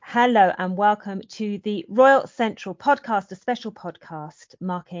Hello and welcome to the Royal Central podcast, a special podcast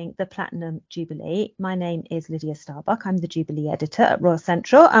marking the Platinum Jubilee. My name is Lydia Starbuck. I'm the Jubilee editor at Royal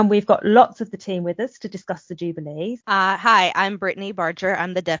Central, and we've got lots of the team with us to discuss the Jubilees. Hi, I'm Brittany Barger.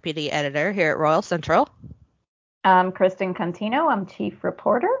 I'm the deputy editor here at Royal Central. I'm Kristen Contino. I'm chief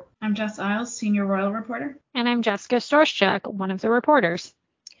reporter. I'm Jess Isles, senior royal reporter. And I'm Jessica Storschak, one of the reporters.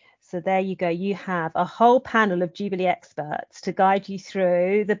 So there you go. You have a whole panel of Jubilee experts to guide you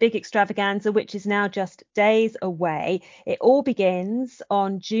through the big extravaganza, which is now just days away. It all begins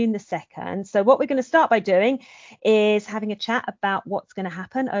on June the 2nd. So what we're going to start by doing is having a chat about what's going to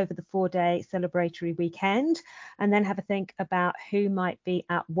happen over the 4-day celebratory weekend, and then have a think about who might be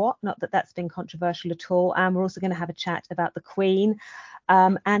at what. Not that that's been controversial at all. And we're also going to have a chat about the Queen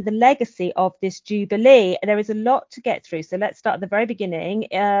and the legacy of this Jubilee. There is a lot to get through, so let's start at the very beginning.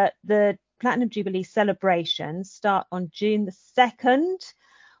 The Platinum Jubilee celebrations start on June the 2nd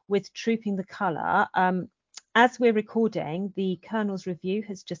with Trooping the Colour. As we're recording, the Colonel's Review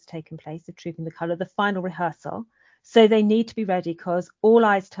has just taken place of Trooping the Colour, the final rehearsal. So they need to be ready because all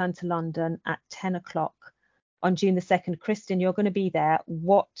eyes turn to London at 10 o'clock on June the 2nd. Kristen, you're going to be there.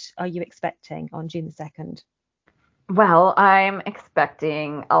 What are you expecting on June the 2nd? Well, I'm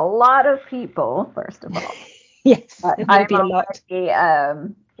expecting a lot of people, first of all. Yes, it will be a lot.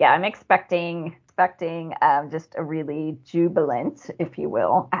 I'm expecting just a really jubilant, if you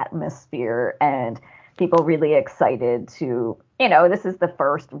will, atmosphere, and people really excited to, this is the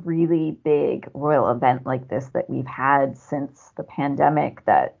first really big royal event like this that we've had since the pandemic,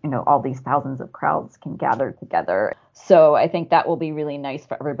 that, all these thousands of crowds can gather together. So I think that will be really nice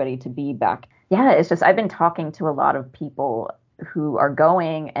for everybody to be back. Yeah, it's just, I've been talking to a lot of people who are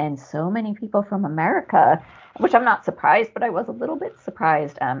going, and so many people from America, which I'm not surprised, but I was a little bit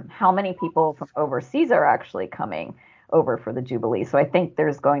surprised how many people from overseas are actually coming over for the Jubilee. So I think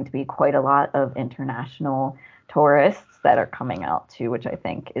there's going to be quite a lot of international tourists that are coming out too, which I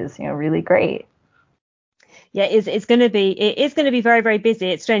think is, really great. Yeah, it's going to be very, very busy.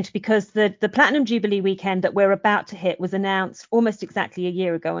 It's strange because the Platinum Jubilee weekend that we're about to hit was announced almost exactly a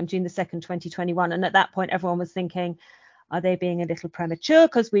year ago on June the 2nd, 2021. And at that point, everyone was thinking, are they being a little premature?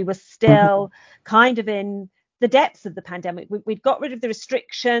 Because we were still kind of in the depths of the pandemic. We'd got rid of the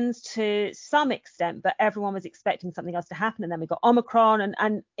restrictions to some extent, but everyone was expecting something else to happen. And then we got Omicron.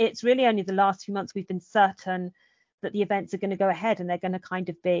 And it's really only the last few months we've been certain that the events are going to go ahead, and they're going to kind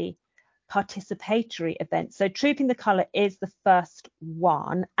of be participatory events. So Trooping the Colour is the first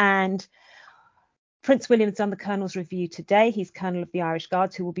one. And Prince William's done the Colonel's Review today. He's Colonel of the Irish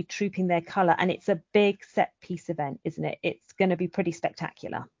Guards, who will be trooping their colour. And it's a big set piece event, isn't it? It's going to be pretty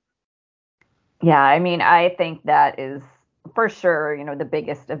spectacular. Yeah, I mean, I think that is for sure, the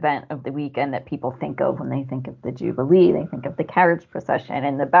biggest event of the weekend that people think of when they think of the Jubilee. They think of the carriage procession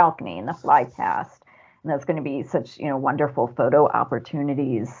and the balcony and the fly past. And that's going to be such, wonderful photo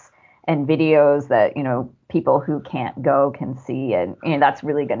opportunities and videos that, people who can't go can see. And, that's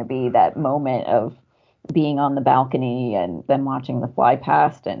really going to be that moment of being on the balcony and then watching the fly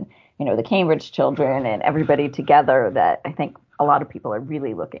past and, the Cambridge children and everybody together, that I think a lot of people are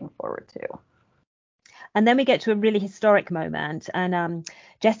really looking forward to. And then we get to a really historic moment. And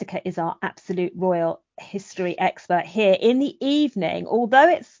Jessica is our absolute royal history expert here. In the evening,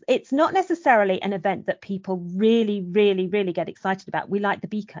 although it's not necessarily an event that people really, really, really get excited about, we light the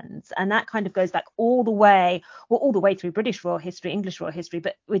beacons. And that kind of goes back all the way through British royal history, English royal history,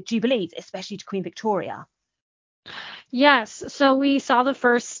 but with Jubilees, especially to Queen Victoria. Yes. So we saw the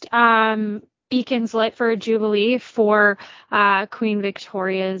first beacons lit for a Jubilee for Queen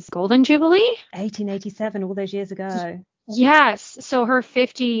Victoria's Golden Jubilee. 1887, all those years ago. Yes. So her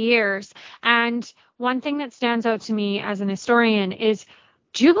 50 years. And one thing that stands out to me as an historian is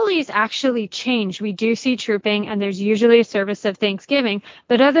Jubilees actually change. We do see trooping, and there's usually a service of Thanksgiving.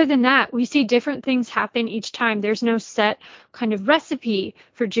 But other than that, we see different things happen each time. There's no set kind of recipe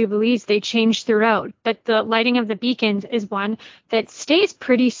for Jubilees. They change throughout. But the lighting of the beacons is one that stays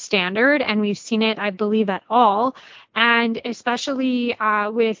pretty standard, and we've seen it, I believe, at all. And especially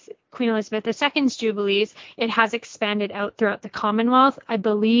with Queen Elizabeth II's Jubilees, it has expanded out throughout the Commonwealth. I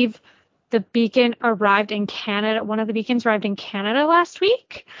believe the beacon arrived in Canada. One of the beacons arrived in Canada last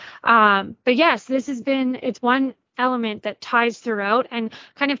week. But yes, it's one element that ties throughout and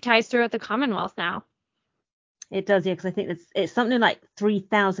kind of ties throughout the Commonwealth now. It does, yeah, because I think it's something like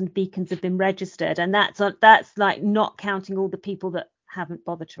 3,000 beacons have been registered, and that's like not counting all the people that haven't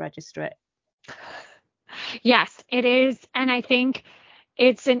bothered to register it. Yes, it is. And I think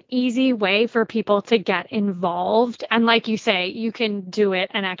it's an easy way for people to get involved. And like you say, you can do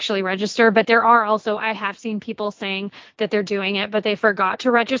it and actually register. But there are also, I have seen people saying that they're doing it, but they forgot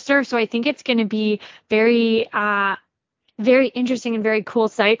to register. So I think it's going to be very interesting and very cool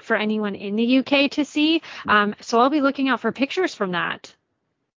sight for anyone in the UK to see. So I'll be looking out for pictures from that.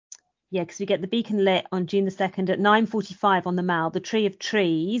 Yeah, because we get the beacon lit on June the 2nd at 9:45 on the Mall, the Tree of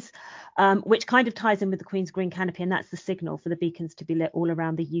Trees, which kind of ties in with the Queen's Green Canopy, and that's the signal for the beacons to be lit all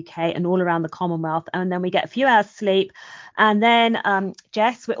around the UK and all around the Commonwealth. And then we get a few hours sleep, and then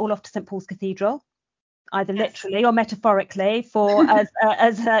Jess, we're all off to St Paul's Cathedral, either literally or metaphorically, for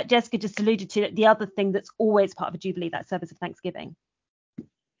as Jessica just alluded to, the other thing that's always part of a Jubilee, that service of Thanksgiving.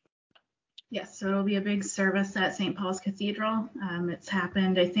 Yes, so it'll be a big service at St. Paul's Cathedral. It's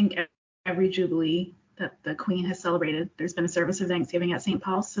happened, I think, every Jubilee that the Queen has celebrated. There's been a service of Thanksgiving at St.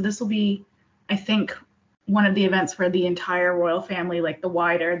 Paul's. So this will be, I think, one of the events for the entire royal family, like the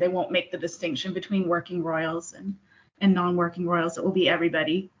wider. They won't make the distinction between working royals and non-working royals. It will be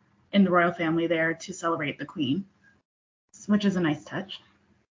everybody in the royal family there to celebrate the Queen, which is a nice touch.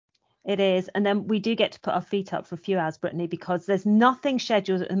 It is. And then we do get to put our feet up for a few hours, Brittany, because there's nothing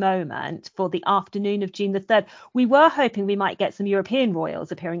scheduled at the moment for the afternoon of June the 3rd. We were hoping we might get some European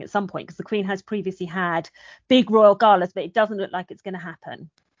royals appearing at some point, because the Queen has previously had big royal galas, but it doesn't look like it's going to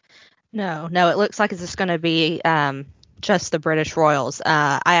happen. No, it looks like it's just going to be just the British royals.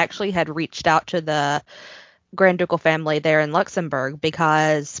 I actually had reached out to the Grand Ducal family there in Luxembourg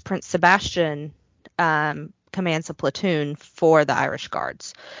because Prince Sebastian commands a platoon for the Irish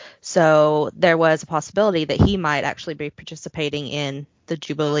Guards. So there was a possibility that he might actually be participating in the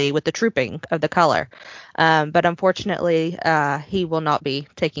Jubilee with the trooping of the color. But unfortunately, he will not be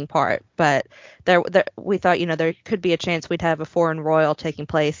taking part. But we thought, there could be a chance we'd have a foreign royal taking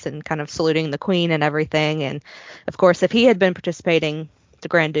place and kind of saluting the Queen and everything. And of course, if he had been participating, the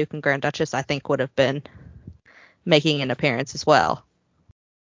Grand Duke and Grand Duchess, I think, would have been making an appearance as well.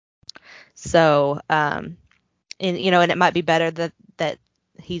 So, and it might be better that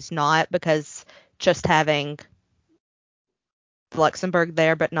he's not, because just having Luxembourg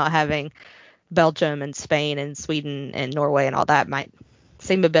there, but not having Belgium and Spain and Sweden and Norway and all that might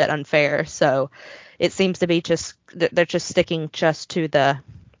seem a bit unfair. So it seems to be they're just sticking just to the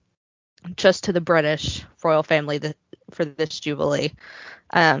British royal family for this Jubilee.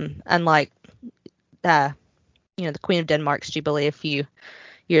 Unlike the Queen of Denmark's Jubilee a few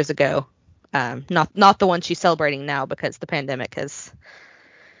years ago. Not the one she's celebrating now, because the pandemic has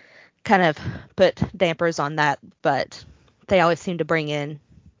kind of put dampers on that, but they always seem to bring in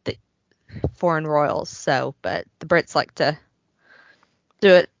the foreign royals. So, but the Brits like to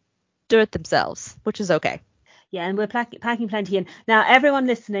do it themselves, which is okay. Yeah, and we're packing plenty in. Now, everyone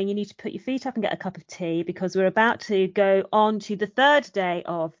listening, you need to put your feet up and get a cup of tea, because we're about to go on to the third day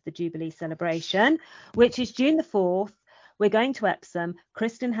of the Jubilee celebration, which is June the 4th. We're going to Epsom.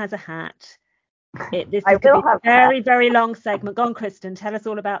 Kristen has a hat. This is going to be a very, very long segment. Go on, Kristen. Tell us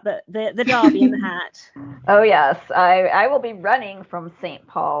all about the derby and the hat. Oh, yes. I will be running from St.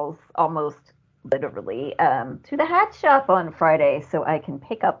 Paul's almost literally to the hat shop on Friday so I can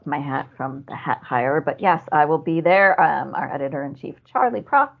pick up my hat from the hat hire. But yes, I will be there. Our editor-in-chief, Charlie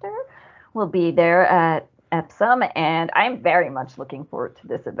Proctor, will be there at Epsom, and I'm very much looking forward to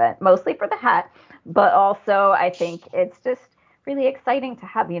this event, mostly for the hat, but also I think it's just really exciting to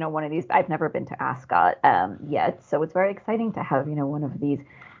have, one of these. I've never been to Ascot yet, so it's very exciting to have, one of these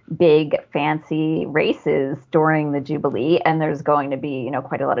big fancy races during the Jubilee, and there's going to be,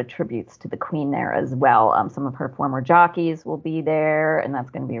 quite a lot of tributes to the Queen there as well. Some of her former jockeys will be there, and that's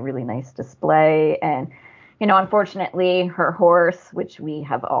going to be a really nice display. And unfortunately, her horse, which we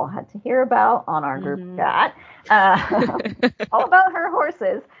have all had to hear about on our group chat, all about her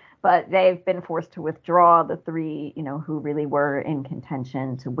horses, but they've been forced to withdraw, the three, who really were in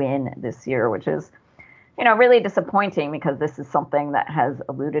contention to win this year, which is, really disappointing, because this is something that has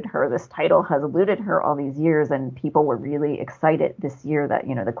eluded her. This title has eluded her all these years, and people were really excited this year that,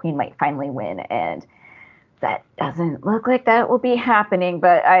 the Queen might finally win, and that doesn't look like that will be happening.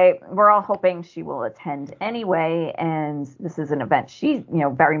 But we're all hoping she will attend anyway, and this is an event she,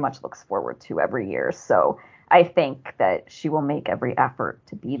 very much looks forward to every year. So I think that she will make every effort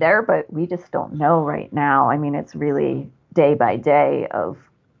to be there, but we just don't know right now. I mean, it's really day by day of,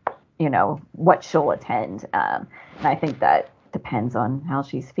 what she'll attend. And I think that depends on how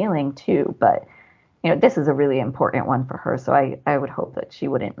she's feeling too. But, this is a really important one for her. So I would hope that she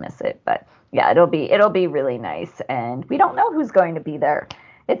wouldn't miss it. But yeah, it'll be really nice. And we don't know who's going to be there.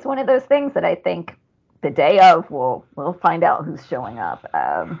 It's one of those things that I think the day of we'll find out who's showing up.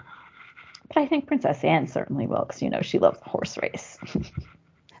 But I think Princess Anne certainly will, because, she loves the horse race.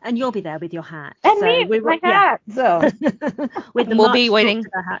 And you'll be there with your hat. And so me with my hat. So with the we'll be waiting.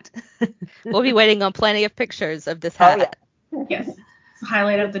 Hat. We'll be waiting on plenty of pictures of this hat. Oh, yeah. Yes. It's a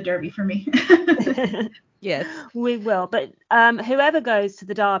highlight of the Derby for me. Yes. We will. But whoever goes to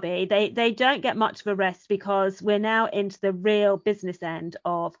the Derby, they don't get much of a rest, because we're now into the real business end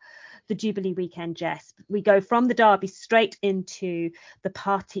of the Jubilee weekend, Jess. We go from the Derby straight into the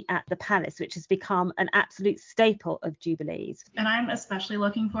party at the Palace, which has become an absolute staple of Jubilees. And I'm especially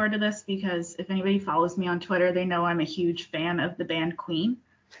looking forward to this because if anybody follows me on Twitter, they know I'm a huge fan of the band Queen.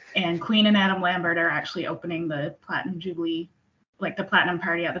 And Queen and Adam Lambert are actually opening the Platinum Jubilee, like the Platinum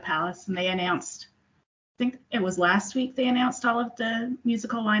Party at the Palace. And they announced, I think it was last week, they announced all of the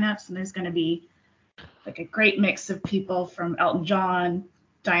musical lineups. And there's going to be like a great mix of people from Elton John,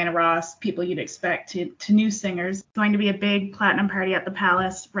 Diana Ross, people you'd expect, to new singers. It's going to be a big Platinum Party at the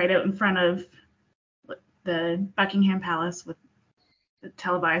Palace right out in front of the Buckingham Palace, with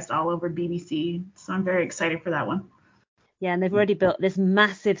televised all over BBC. So I'm very excited for that one. Yeah, and they've already built this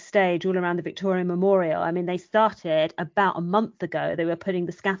massive stage all around the Victoria Memorial. I mean, they started about a month ago. They were putting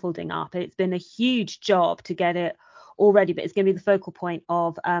the scaffolding up. It's been a huge job to get it all ready, but it's going to be the focal point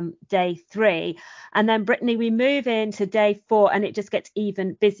of day 3. And then, Brittany, we move into day 4, and it just gets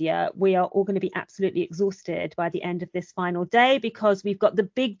even busier. We are all going to be absolutely exhausted by the end of this final day, because we've got the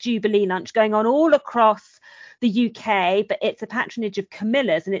big Jubilee lunch going on all across the UK, but it's a patronage of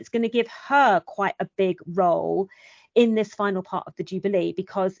Camilla's, and it's going to give her quite a big role in this final part of the Jubilee,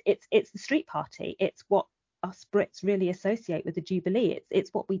 because it's the street party. It's what us Brits really associate with the Jubilee.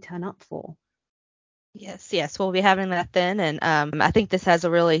 It's what we turn up for. Yes, we'll be having that then, and I think this has a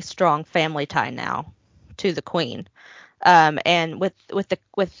really strong family tie now to the Queen, and with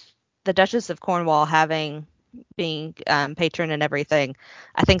the Duchess of Cornwall being patron and everything,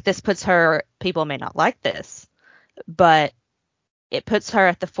 I think this puts her. People may not like this, but it puts her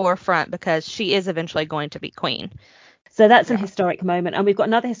at the forefront because she is eventually going to be Queen. So that's an historic moment. And we've got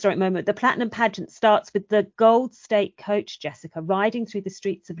another historic moment. The Platinum Pageant starts with the Gold State coach, Jessica, riding through the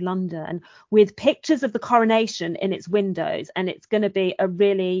streets of London with pictures of the coronation in its windows. And it's going to be a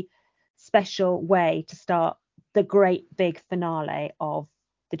really special way to start the great big finale of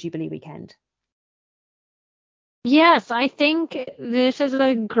the Jubilee weekend. Yes, I think this is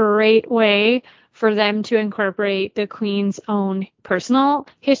a great way for them to incorporate the Queen's own personal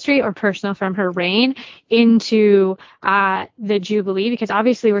history, or personal from her reign, into the Jubilee, because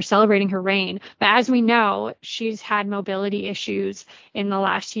obviously we're celebrating her reign. But as we know, she's had mobility issues in the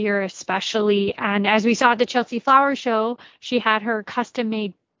last year especially. And as we saw at the Chelsea Flower Show, she had her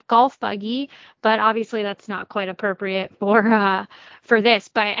custom-made golf buggy, but obviously that's not quite appropriate for this.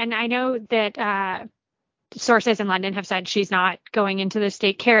 And I know that sources in London have said she's not going into the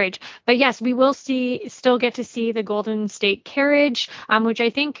state carriage. But yes, we will still get to see the Golden State Carriage, which I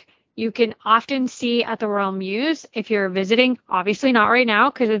think you can often see at the Royal Mews if you're visiting. Obviously not right now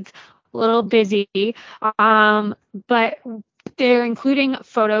because it's a little busy. But they're including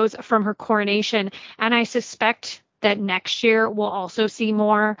photos from her coronation. And I suspect that next year we'll also see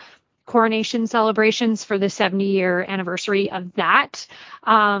more coronation celebrations for the 70-year anniversary of that.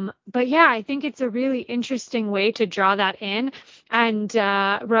 But yeah, I think it's a really interesting way to draw that in. And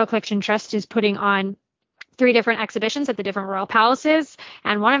Royal Collection Trust is putting on 3 different exhibitions at the different royal palaces,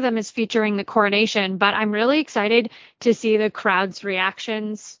 and one of them is featuring the coronation. But I'm really excited to see the crowd's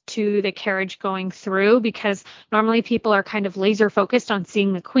reactions to the carriage going through, because normally people are kind of laser focused on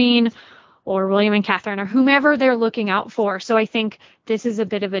seeing the Queen or William and Catherine or whomever they're looking out for. So I think this is a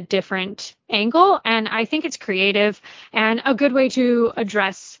bit of a different angle, and I think it's creative and a good way to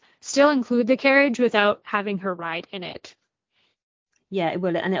still include the carriage without having her ride in it. Yeah, it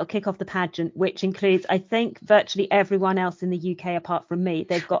will. And it'll kick off the pageant, which includes, I think, virtually everyone else in the UK apart from me.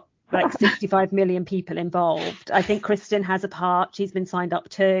 They've got like 65 million people involved. I think Kristen has a part. She's been signed up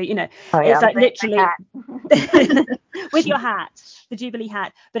too. It's like literally with your hat, the Jubilee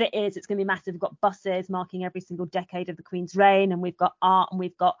hat. But it's going to be massive. We've got buses marking every single decade of the Queen's reign, and we've got art, and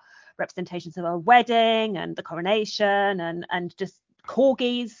we've got representations of her wedding and the coronation, and just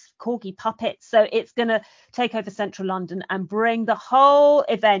corgi puppets. So it's going to take over central London and bring the whole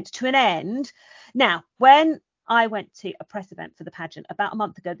event to an end. Now, when I went to a press event for the pageant about a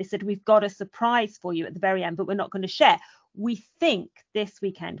month ago, they said, we've got a surprise for you at the very end, but we're not going to share. We think this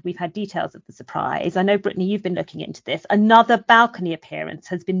weekend we've had details of the surprise. I know, Brittany, you've been looking into this. Another balcony appearance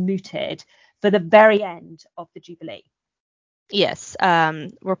has been mooted for the very end of the Jubilee. Yes.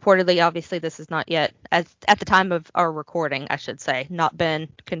 Reportedly, obviously, this is not yet, at the time of our recording, I should say, not been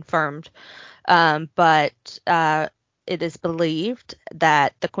confirmed. But it is believed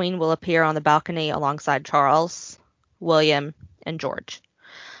that the Queen will appear on the balcony alongside Charles, William, and George,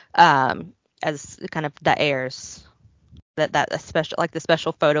 as kind of the heirs. That special, like the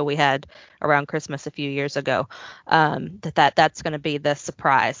special photo we had around Christmas a few years ago, that's going to be the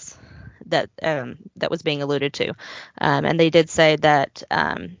surprise that was being alluded to, and they did say that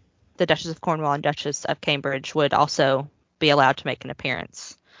the Duchess of Cornwall and Duchess of Cambridge would also be allowed to make an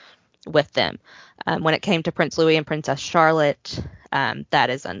appearance with them. When it came to Prince Louis and Princess Charlotte, that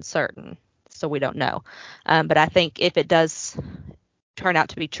is uncertain, so we don't know. But I think if it does turn out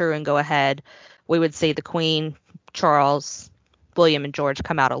to be true and go ahead, we would see the Queen, Charles, William, and George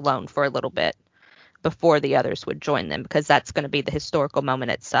come out alone for a little bit before the others would join them, because that's going to be the historical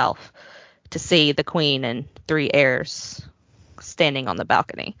moment itself, to see the Queen and three heirs standing on the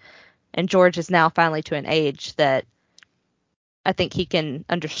balcony. And George is now finally to an age that I think he can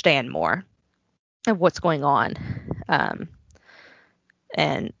understand more of what's going on.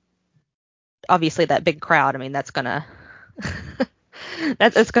 And obviously that big crowd, I mean, that's gonna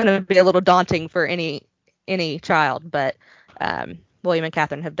that's gonna be a little daunting for any child, but William and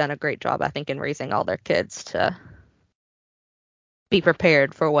Catherine have done a great job, I think, in raising all their kids to be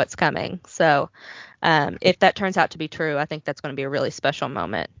prepared for what's coming. So if that turns out to be true, I think that's going to be a really special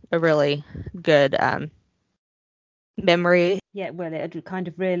moment, a really good memory. Yeah, well, it would kind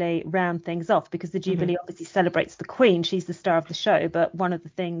of really round things off, because the Jubilee obviously celebrates the Queen. She's the star of the show, but one of the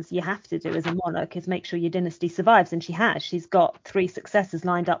things you have to do as a monarch is make sure your dynasty survives, and she has. She's got 3 successors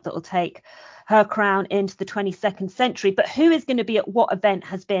lined up that will take her crown into the 22nd century. But who is going to be at what event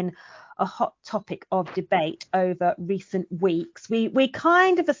has been a hot topic of debate over recent weeks. We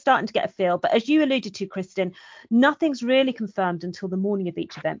kind of are starting to get a feel, but as you alluded to, Kristen, nothing's really confirmed until the morning of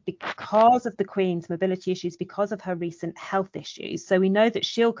each event because of the Queen's mobility issues, because of her recent health issues. So we know that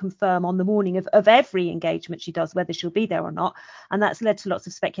she'll confirm on the morning of every engagement she does whether she'll be there or not, and that's led to lots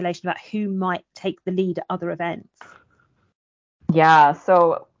of speculation about who might take the lead at other events. Yeah,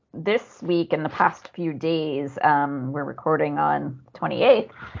 so this week, in the past few days, we're recording on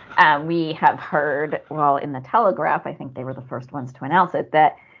 28th, we have heard, well, in the Telegraph, I think they were the first ones to announce it,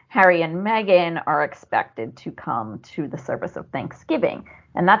 that Harry and Meghan are expected to come to the service of Thanksgiving.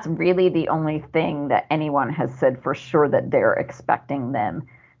 And that's really the only thing that anyone has said for sure that they're expecting them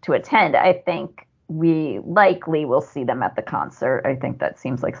to attend. I think we likely will see them at the concert. I think that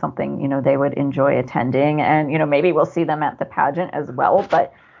seems like something, they would enjoy attending. And, maybe we'll see them at the pageant as well.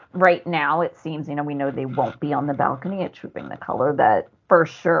 But right now, it seems, we know they won't be on the balcony at Trooping the Color. That for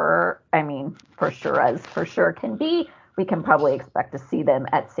sure, for sure as for sure can be, we can probably expect to see them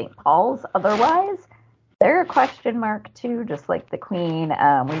at St. Paul's. Otherwise, they're a question mark too, just like the Queen.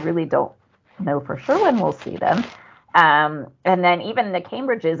 We really don't know for sure when we'll see them. And then even the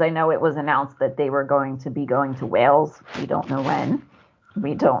Cambridges, I know it was announced that they were going to be going to Wales. We don't know when.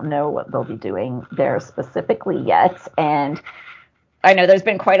 We don't know what they'll be doing there specifically yet. And I know there's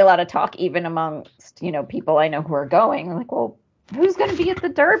been quite a lot of talk even amongst, people I know who are going. I'm like, well, who's going to be at the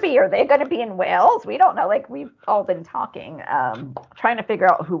Derby? Are they going to be in Wales? We don't know. Like, we've all been talking, trying to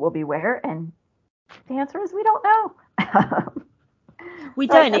figure out who will be where. And the answer is we don't know. We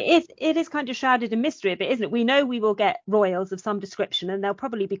don't. It is kind of shrouded in mystery a bit, isn't it? We know we will get royals of some description, and there'll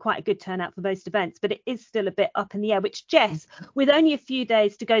probably be quite a good turnout for most events, but it is still a bit up in the air, which, Jess, with only a few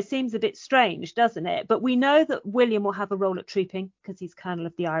days to go, seems a bit strange, doesn't it? But we know that William will have a role at trooping because he's Colonel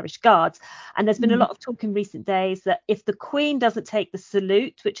of the Irish Guards. And there's been a lot of talk in recent days that if the Queen doesn't take the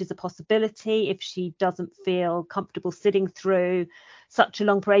salute, which is a possibility, if she doesn't feel comfortable sitting through such a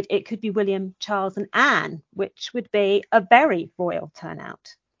long parade, it could be William, Charles and Anne, which would be a very royal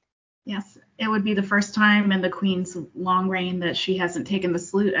turnout. Yes, it would be the first time in the Queen's long reign that she hasn't taken the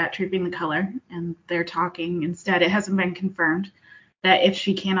salute at Trooping the Color, and they're talking instead. It hasn't been confirmed that if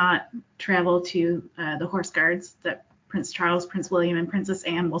she cannot travel to the Horse Guards, that Prince Charles, Prince William, and Princess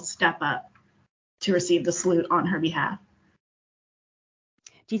Anne will step up to receive the salute on her behalf.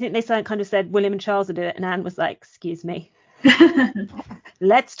 Do you think they kind of said William and Charles would do it, and Anne was like, excuse me?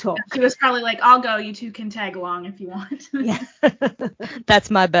 Let's talk. She was probably like, I'll go, you two can tag along if you want. Yeah.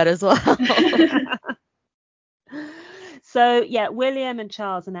 That's my bet as well. So yeah, William and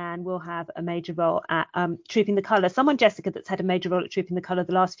Charles and Anne will have a major role at Trooping the Colour. Someone, Jessica, that's had a major role at Trooping the Colour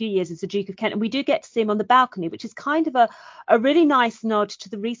the last few years is the Duke of Kent, and we do get to see him on the balcony, which is kind of a really nice nod to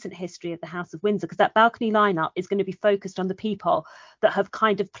the recent history of the House of Windsor, because that balcony lineup is going to be focused on the people that have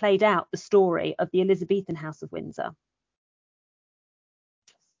kind of played out the story of the Elizabethan House of Windsor.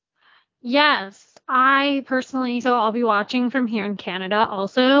 Yes, I personally, so I'll be watching from here in Canada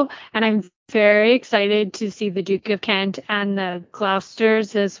also, and I'm very excited to see the Duke of Kent and the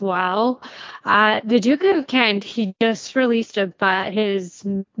Gloucesters as well. The Duke of Kent, he just released his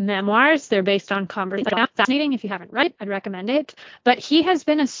memoirs. They're based on conversation. Fascinating. If you haven't read it, I'd recommend it. But he has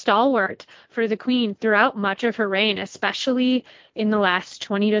been a stalwart for the Queen throughout much of her reign, especially in the last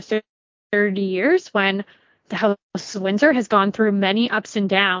 20 to 30 years when the House of Windsor has gone through many ups and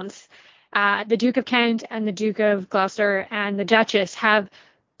downs. The Duke of Kent and the Duke of Gloucester and the Duchess have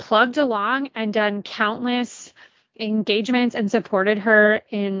plugged along and done countless engagements and supported her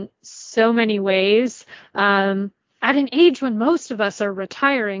in so many ways at an age when most of us are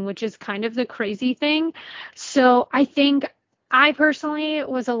retiring, which is kind of the crazy thing. So I think I personally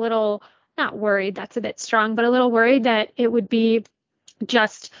was a little, not worried, that's a bit strong, but a little worried that it would be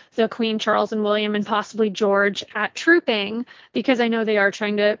just the Queen, Charles and William, and possibly George at trooping, because I know they are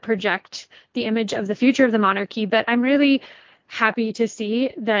trying to project the image of the future of the monarchy. But I'm really happy to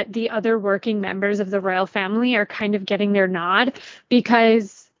see that the other working members of the royal family are kind of getting their nod,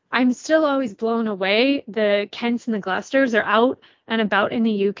 because I'm still always blown away. The Kents and the Gloucesters are out and about in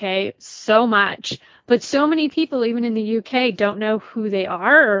the UK so much, but so many people, even in the UK, don't know who they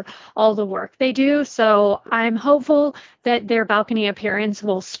are or all the work they do. So I'm hopeful that their balcony appearance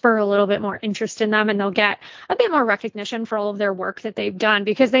will spur a little bit more interest in them, and they'll get a bit more recognition for all of their work that they've done,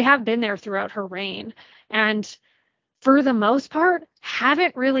 because they have been there throughout her reign. And for the most part,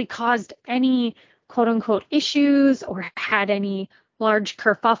 haven't really caused any quote unquote issues or had any large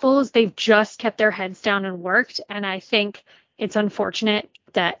kerfuffles. They've just kept their heads down and worked. And I think it's unfortunate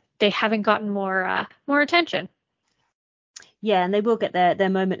that they haven't gotten more attention. Yeah, and they will get their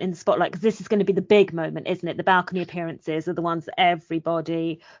moment in the spotlight, because this is going to be the big moment, isn't it? The balcony appearances are the ones that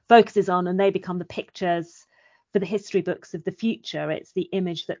everybody focuses on, and they become the pictures for the history books of the future. It's the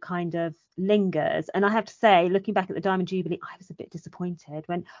image that kind of lingers. And I have to say, looking back at the Diamond Jubilee, I was a bit disappointed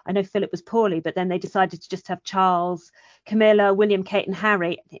when I know Philip was poorly, but then they decided to just have Charles, Camilla, William, Kate and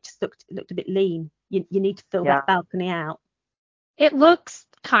Harry. It just looked a bit lean. You need to fill that balcony out. It looks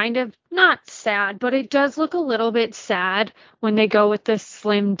kind of not sad, but it does look a little bit sad when they go with the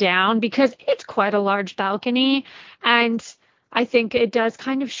slim down, because it's quite a large balcony. And I think it does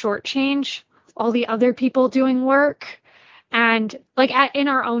kind of shortchange all the other people doing work. And like in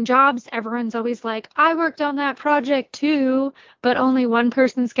our own jobs, everyone's always like, I worked on that project too, but only one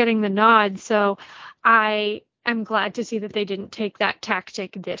person's getting the nod. So I am glad to see that they didn't take that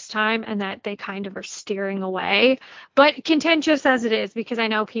tactic this time, and that they kind of are steering away. But contentious as it is, because I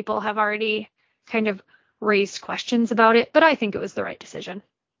know people have already kind of raised questions about it, but I think it was the right decision.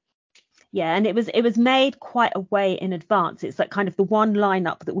 Yeah, and it was made quite a way in advance. It's like kind of the one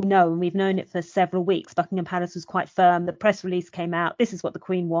lineup that we know, and we've known it for several weeks. Buckingham Palace was quite firm. The press release came out. This is what the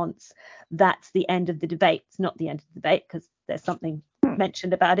Queen wants. That's the end of the debate. It's not the end of the debate, because there's something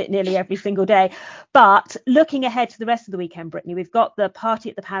mentioned about it nearly every single day. But looking ahead to the rest of the weekend, Brittany, we've got the party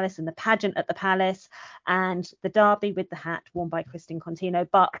at the Palace and the pageant at the Palace and the derby with the hat worn by Christine Contino,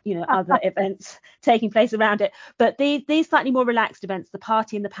 but other events taking place around it. But these slightly more relaxed events, the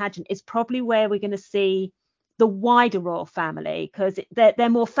party and the pageant, is probably where we're going to see the wider royal family, because they're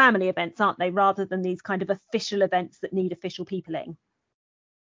more family events, aren't they, rather than these kind of official events that need official peopling.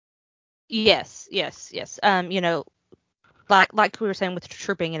 Yes. Like we were saying with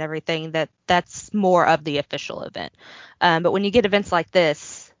trooping and everything, that's more of the official event. But when you get events like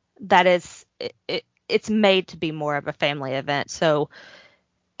this, that is it's made to be more of a family event, so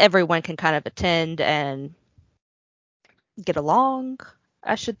everyone can kind of attend and get along.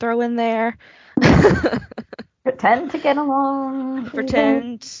 I should throw in there. Pretend to get along.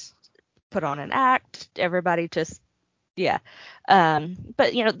 Put on an act. Everybody just, yeah.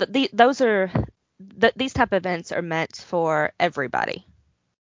 But these type of events are meant for everybody.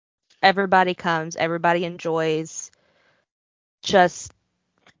 Everybody comes, everybody enjoys, just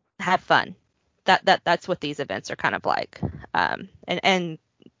have fun. That's what these events are kind of like. And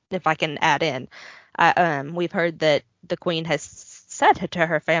if I can add in, we've heard that the Queen has said to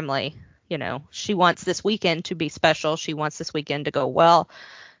her family, she wants this weekend to be special. She wants this weekend to go well.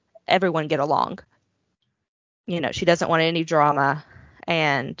 Everyone get along. She doesn't want any drama,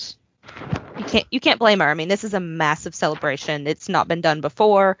 and you can't blame her. I mean, this is a massive celebration. It's not been done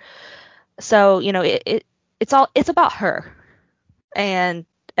before. So, it's about her, and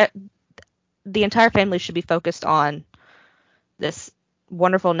the entire family should be focused on this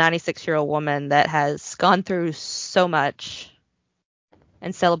wonderful 96-year-old woman that has gone through so much,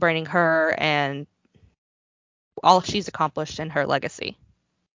 and celebrating her and all she's accomplished and her legacy.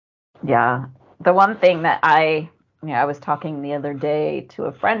 Yeah. The one thing that I was talking the other day to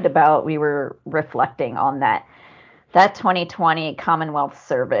a friend about, we were reflecting on that 2020 Commonwealth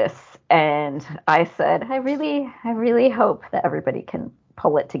service And I said, I really hope that everybody can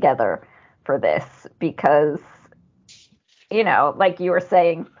pull it together for this because, like you were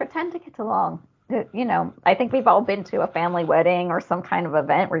saying, pretend to get along. I think we've all been to a family wedding or some kind of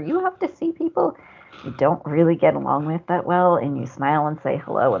event where you have to see people you don't really get along with that well, and you smile and say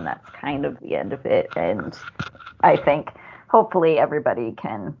hello, and that's kind of the end of it. And I think hopefully everybody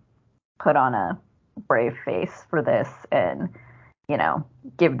can put on a brave face for this and,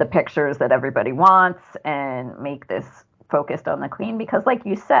 give the pictures that everybody wants and make this focused on the Queen because, like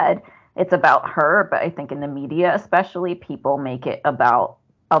you said, it's about her, but I think in the media especially, people make it about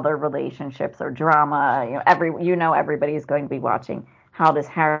other relationships or drama. Everybody's going to be watching how does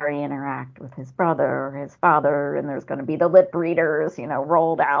Harry interact with his brother or his father, and there's going to be the lip readers,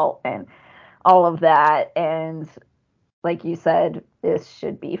 rolled out and all of that. And like you said, this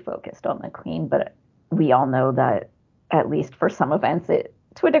should be focused on the Queen, but we all know that at least for some events, it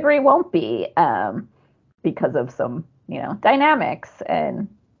to a degree won't be because of some, dynamics. And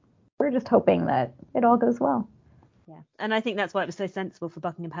we're just hoping that it all goes well. Yeah, and I think that's why it was so sensible for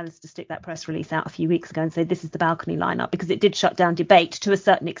Buckingham Palace to stick that press release out a few weeks ago and say this is the balcony lineup, because it did shut down debate to a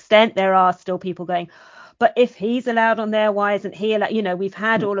certain extent. There are still people going, but if he's allowed on there, why isn't he allowed? We've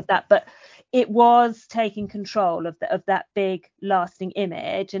had all of that, but it was taking control of that big lasting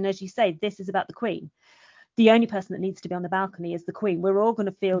image. And as you say, this is about the Queen. The only person that needs to be on the balcony is the Queen. We're all going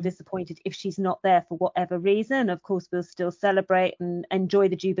to feel disappointed if she's not there for whatever reason. Of course, we'll still celebrate and enjoy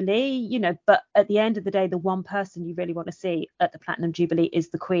the Jubilee, but at the end of the day, the one person you really want to see at the Platinum Jubilee is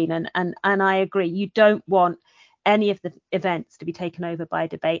the Queen. And I agree, you don't want any of the events to be taken over by a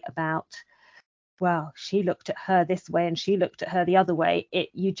debate about, well, she looked at her this way and she looked at her the other way.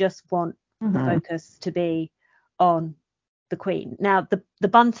 You just want the focus to be on the Queen. Now, the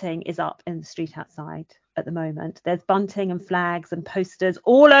bunting is up in the street outside at the moment. There's bunting and flags and posters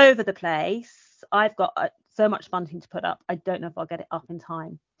all over the place. I've got so much bunting to put up. I don't know if I'll get it up in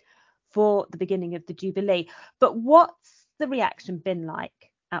time for the beginning of the Jubilee. But what's the reaction been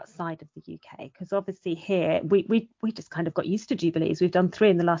like outside of the UK? Because obviously here we just kind of got used to Jubilees. We've done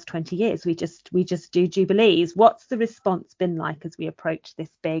 3 in the last 20 years. We just do Jubilees. What's the response been like as we approach this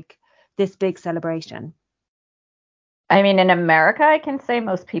big celebration? I mean, in America, I can say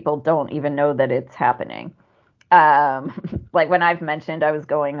most people don't even know that it's happening. Like when I've mentioned I was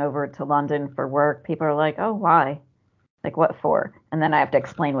going over to London for work, people are like, oh, why? Like, what for? And then I have to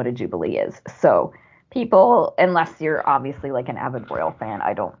explain what a Jubilee is. So people, unless you're obviously like an avid royal fan,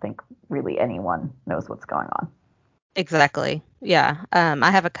 I don't think really anyone knows what's going on. Exactly. Yeah.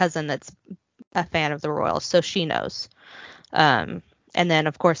 I have a cousin that's a fan of the royals, so she knows. And then,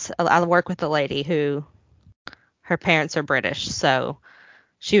 of course, I work with a lady who her parents are British, so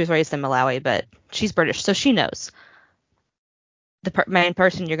she was raised in Malawi, but she's British, so she knows. The main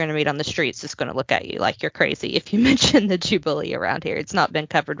person you're going to meet on the streets is going to look at you like you're crazy if you mention the Jubilee around here. It's not been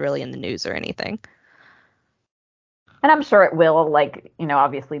covered really in the news or anything. And I'm sure it will, like,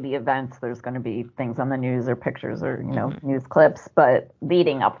 obviously the events, there's going to be things on the news or pictures or, news clips, but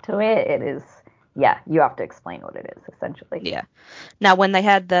leading up to it, it is, you have to explain what it is, essentially. Yeah. Now, when they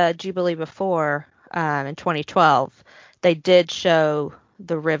had the Jubilee before, in 2012, they did show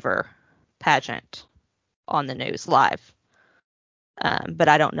the river pageant on the news live. But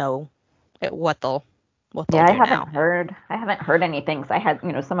I don't know what they'll do now. I haven't heard anything. So I had,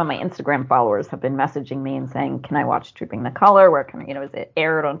 some of my Instagram followers have been messaging me and saying, can I watch Trooping the Colour? Where can, is it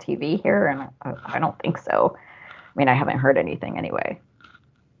aired on TV here? And I don't think so. I mean, I haven't heard anything anyway.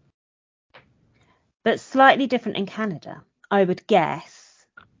 But slightly different in Canada, I would guess,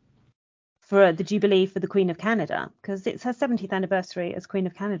 for the Jubilee for the Queen of Canada, because it's her 70th anniversary as Queen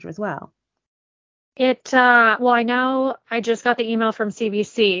of Canada as well. Well, I know I just got the email from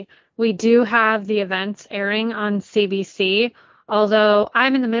CBC. We do have the events airing on CBC, although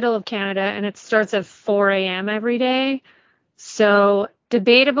I'm in the middle of Canada and it starts at 4 a.m. every day. So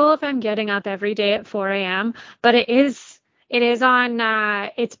debatable if I'm getting up every day at 4 a.m. But it is on,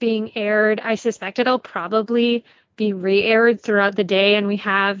 it's being aired. I suspect it'll probably be re-aired throughout the day. And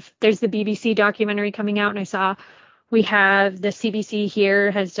there's the BBC documentary coming out, and I saw we have the CBC here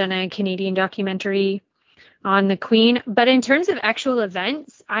has done a Canadian documentary on the Queen. But in terms of actual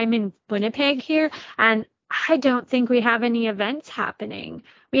events, I'm in Winnipeg here, and I don't think we have any events happening.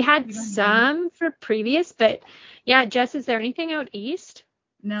 We had some for previous, but yeah, Jess, is there anything out east?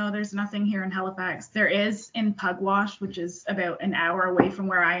 No, there's nothing here in Halifax. There is in Pugwash, which is about an hour away from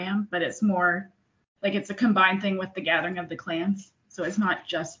where I am, but it's more like it's a combined thing with the Gathering of the Clans. So it's not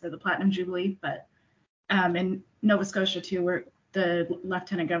just for the Platinum Jubilee, but in Nova Scotia too, where the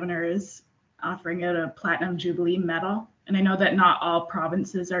Lieutenant Governor is offering out a Platinum Jubilee medal And I know that not all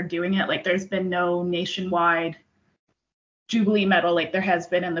provinces are doing it. Like there's been no nationwide Jubilee medal like there has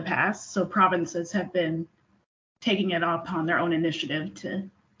been in the past. So provinces have been taking it upon their own initiative to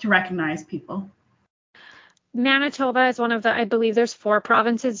recognize people. Manitoba is one of the, I believe there's 4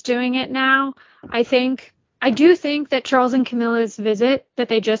 provinces doing it now. I do think that Charles and Camilla's visit that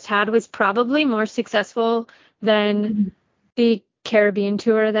they just had was probably more successful than the Caribbean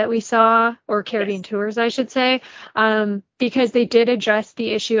tour that we saw, or Caribbean tours, I should say, because they did address the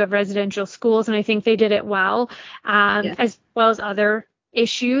issue of residential schools, and I think they did it well, as well as other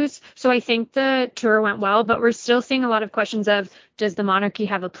issues. So I think the tour went well, but we're still seeing a lot of questions of, does the monarchy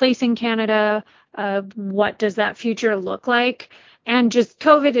have a place in Canada? What does that future look like? And just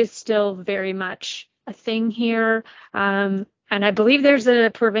COVID is still very much a thing here. And I believe there's a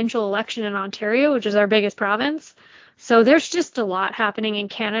provincial election in Ontario, which is our biggest province. So there's just a lot happening in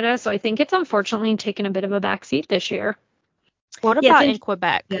Canada. So I think it's unfortunately taken a bit of a backseat this year. What about in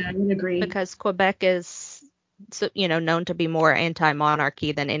Quebec? Yeah, I would agree. Because Quebec is, known to be more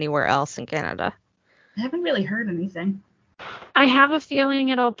anti-monarchy than anywhere else in Canada. I haven't really heard anything. I have a feeling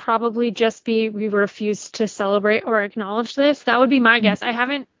it'll probably just be we refuse to celebrate or acknowledge this. That would be my guess.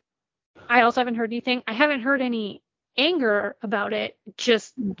 I also haven't heard anything. I haven't heard any anger about it,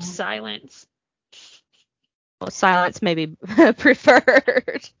 just silence. Well, silence may be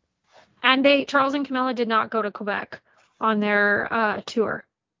preferred. And Charles and Camilla did not go to Quebec on their tour.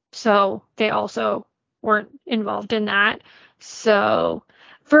 So they also weren't involved in that. So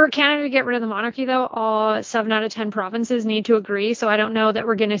for Canada to get rid of the monarchy, though, all 7 out of 10 provinces need to agree. So I don't know that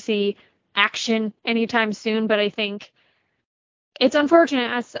we're going to see action anytime soon, but I think it's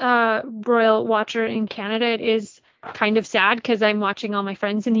unfortunate. As a royal watcher in Canada, it is kind of sad because I'm watching all my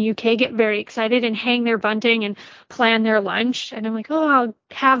friends in the UK get very excited and hang their bunting and plan their lunch. And I'm like, oh, I'll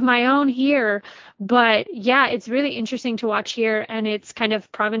have my own here. But yeah, it's really interesting to watch here. And it's kind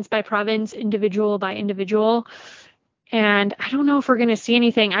of province by province, individual by individual. And I don't know if we're going to see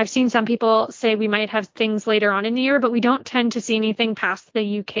anything. I've seen some people say we might have things later on in the year, but we don't tend to see anything past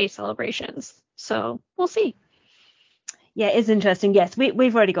the UK celebrations. So we'll see. Yeah, it's interesting. Yes,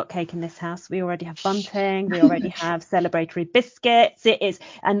 we've already got cake in this house. We already have bunting. We already have celebratory biscuits. It is.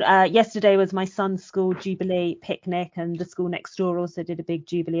 And yesterday was my son's school Jubilee picnic, and the school next door also did a big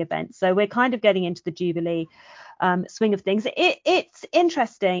Jubilee event. So we're kind of getting into the Jubilee swing of things. It's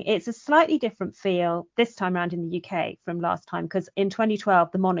interesting. It's a slightly different feel this time around in the UK from last time, because in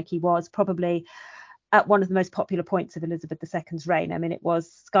 2012, the monarchy was probably at one of the most popular points of Elizabeth II's reign. I mean, it was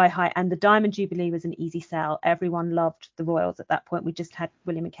sky high, and the Diamond Jubilee was an easy sell. Everyone loved the royals at that point. We just had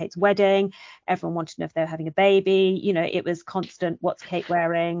William and Kate's wedding. Everyone wanted to know if they were having a baby. It was constant, what's Kate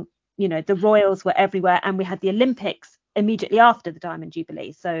wearing? The royals were everywhere, and we had the Olympics immediately after the Diamond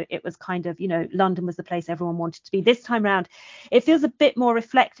Jubilee. So it was kind of, London was the place everyone wanted to be. This time round, it feels a bit more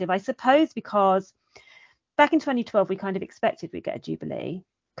reflective, I suppose, because back in 2012, we kind of expected we'd get a Jubilee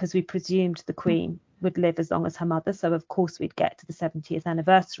because we presumed the Queen would live as long as her mother. So, of course, we'd get to the 70th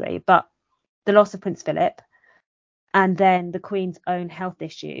anniversary. But the loss of Prince Philip and then the Queen's own health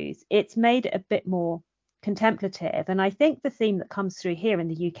issues, it's made it a bit more contemplative. And I think the theme that comes through here in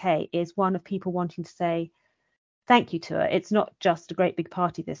the UK is one of people wanting to say thank you to her. It's not just a great big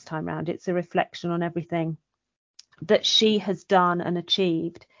party this time round. It's a reflection on everything that she has done and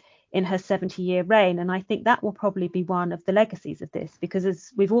achieved in her 70-year reign. And I think that will probably be one of the legacies of this, because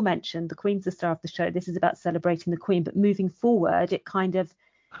as we've all mentioned, the Queen's the star of the show. This is about celebrating the Queen, but moving forward, it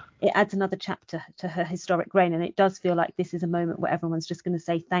adds another chapter to her historic reign. And it does feel like this is a moment where everyone's just going to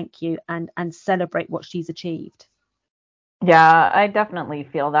say thank you and celebrate what she's achieved. Yeah, I definitely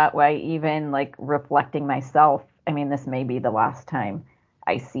feel that way, even like reflecting myself. I mean, this may be the last time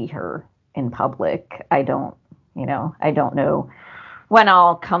I see her in public. I don't know when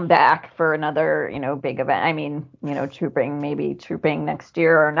I'll come back for another, big event. I mean, trooping next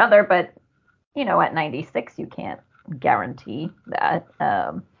year or another, but, at 96, you can't guarantee that.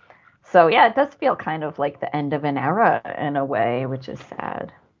 So, yeah, it does feel kind of like the end of an era in a way, which is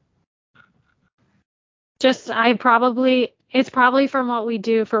sad. It's probably from what we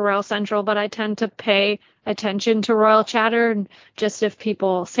do for Royal Central, but I tend to pay attention to Royal Chatter and just if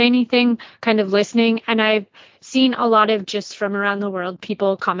people say anything, kind of listening. And I've seen a lot of just from around the world,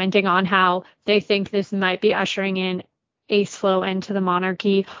 people commenting on how they think this might be ushering in a slow end to the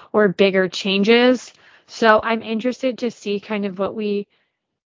monarchy or bigger changes. So I'm interested to see kind of what we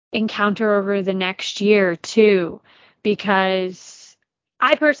encounter over the next year too, because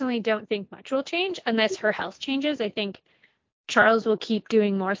I personally don't think much will change unless her health changes. I think Charles will keep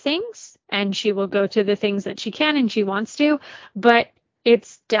doing more things and she will go to the things that she can and she wants to, but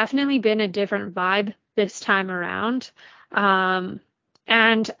it's definitely been a different vibe this time around. And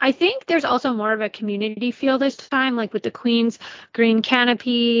I think there's also more of a community feel this time, like with the Queen's green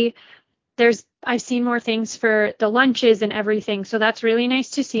canopy. I've seen more things for the lunches and everything. So that's really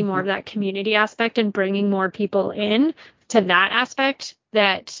nice to see more of that community aspect and bringing more people in to that aspect.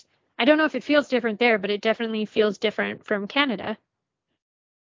 That I don't know if it feels different there, but it definitely feels different from Canada.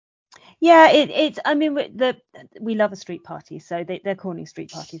 Yeah, it's. I mean, we love a street party, so they're calling street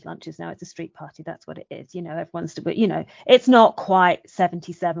parties lunches now. It's a street party. That's what it is. Everyone's to. But it's not quite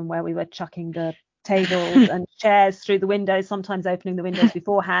 77 where we were chucking the tables and chairs through the windows, sometimes opening the windows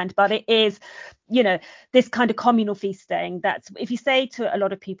beforehand. But it is, this kind of communal feasting. That's if you say to a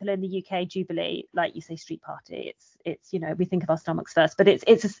lot of people in the UK Jubilee, like you say street party, it's we think of our stomachs first, but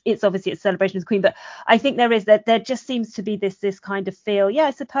it's obviously a celebration of the Queen. But I think there just seems to be this kind of feel. Yeah,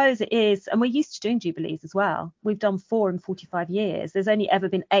 I suppose it is, and we're used to doing Jubilees as well. We've done 4 in 45 years. There's only ever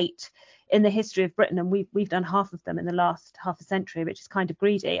been 8 in the history of Britain, and we've done half of them in the last half a century, which is kind of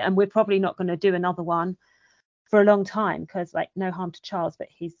greedy. And we're probably not going to do another one for a long time because, like, no harm to Charles, but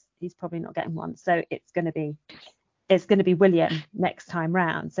he's probably not getting one. So it's going to be William next time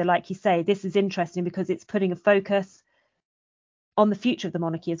round. So like you say, this is interesting because it's putting a focus on the future of the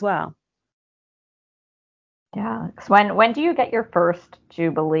monarchy as well. Yeah. So when do you get your first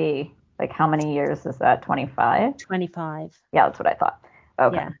Jubilee? Like, how many years is that? 25? 25. Yeah, that's what I thought.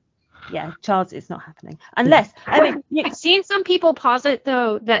 Okay. Yeah, Charles, it's not happening. Unless, I mean... I've seen some people posit,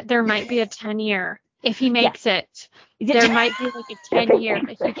 though, that there might be a 10-year. If he makes it, there might be like a 10-year.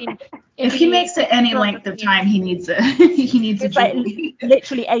 If he makes it any length of time, he needs a Jubilee. Like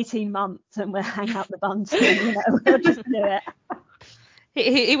literally 18 months and we'll hang out the buns. We'll just do it.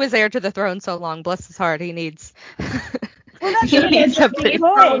 He was heir to the throne so long, bless his heart. He needs. Well, that's he needs something.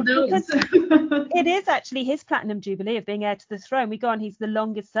 Point, it is actually his platinum jubilee of being heir to the throne. We go on, he's the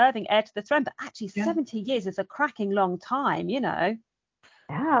longest serving heir to the throne, but actually 70 years is a cracking long time,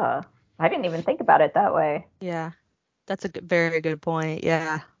 Yeah, I didn't even think about it that way. Yeah, that's a very good point.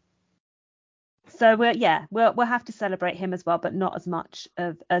 Yeah. So we'll have to celebrate him as well, but not as much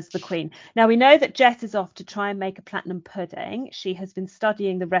as the Queen. Now we know that Jess is off to try and make a platinum pudding. She has been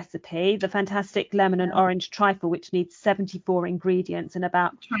studying the recipe, the fantastic lemon and orange trifle, which needs 74 ingredients and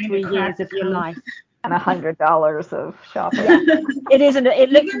about 3 years of your life. And $100 of shopping. Yeah, it isn't. It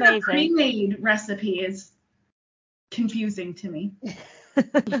looks amazing. The pre-made recipe is confusing to me. So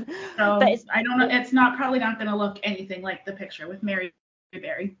I don't know. It's probably not going to look anything like the picture with Mary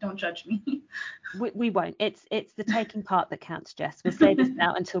Berry. Don't judge me. We won't. It's the taking part that counts, Jess. We'll say this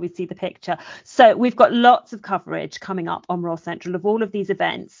now until we see the picture. So we've got lots of coverage coming up on Royal Central of all of these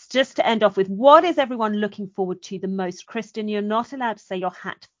events. Just to end off with, what is everyone looking forward to the most? Kristen, you're not allowed to say your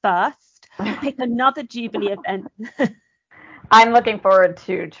hat first. Pick another Jubilee event. I'm looking forward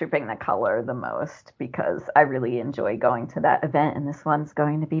to Trooping the Colour the most because I really enjoy going to that event, and this one's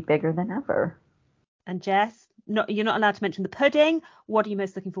going to be bigger than ever. And Jess, you're not allowed to mention the pudding. What are you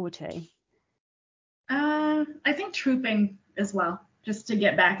most looking forward to? I think Trooping as well, just to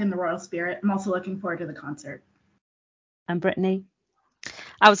get back in the royal spirit. I'm also looking forward to the concert. And Brittany?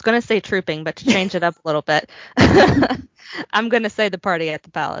 I was going to say Trooping, but to change it up a little bit, I'm going to say the party at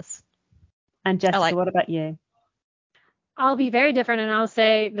the palace. And Jessica, what about you? I'll be very different, and I'll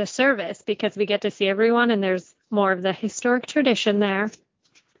say the service because we get to see everyone and there's more of the historic tradition there.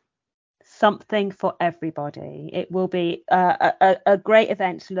 Something for everybody. It will be a great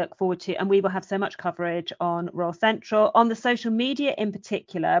event to look forward to, and we will have so much coverage on Royal Central, on the social media in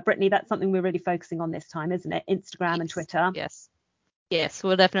particular. Brittany, that's something we're really focusing on this time, isn't it? Instagram and Twitter. Yes,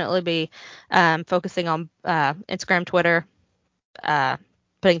 we'll definitely be focusing on Instagram, Twitter,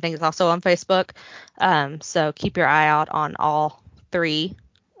 putting things also on Facebook. So keep your eye out on all 3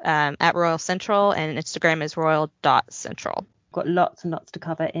 at Royal Central, and Instagram is royal.central. Got lots and lots to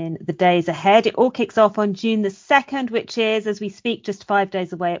cover in the days ahead. It all kicks off on June the 2nd, which is, as we speak, just 5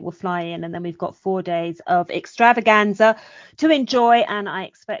 days away. It will fly in, and then we've got 4 days of extravaganza to enjoy, and I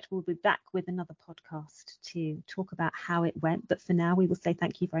expect we'll be back with another podcast to talk about how it went. But for now, we will say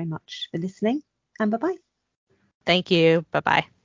thank you very much for listening, and bye-bye. Thank you. Bye-bye.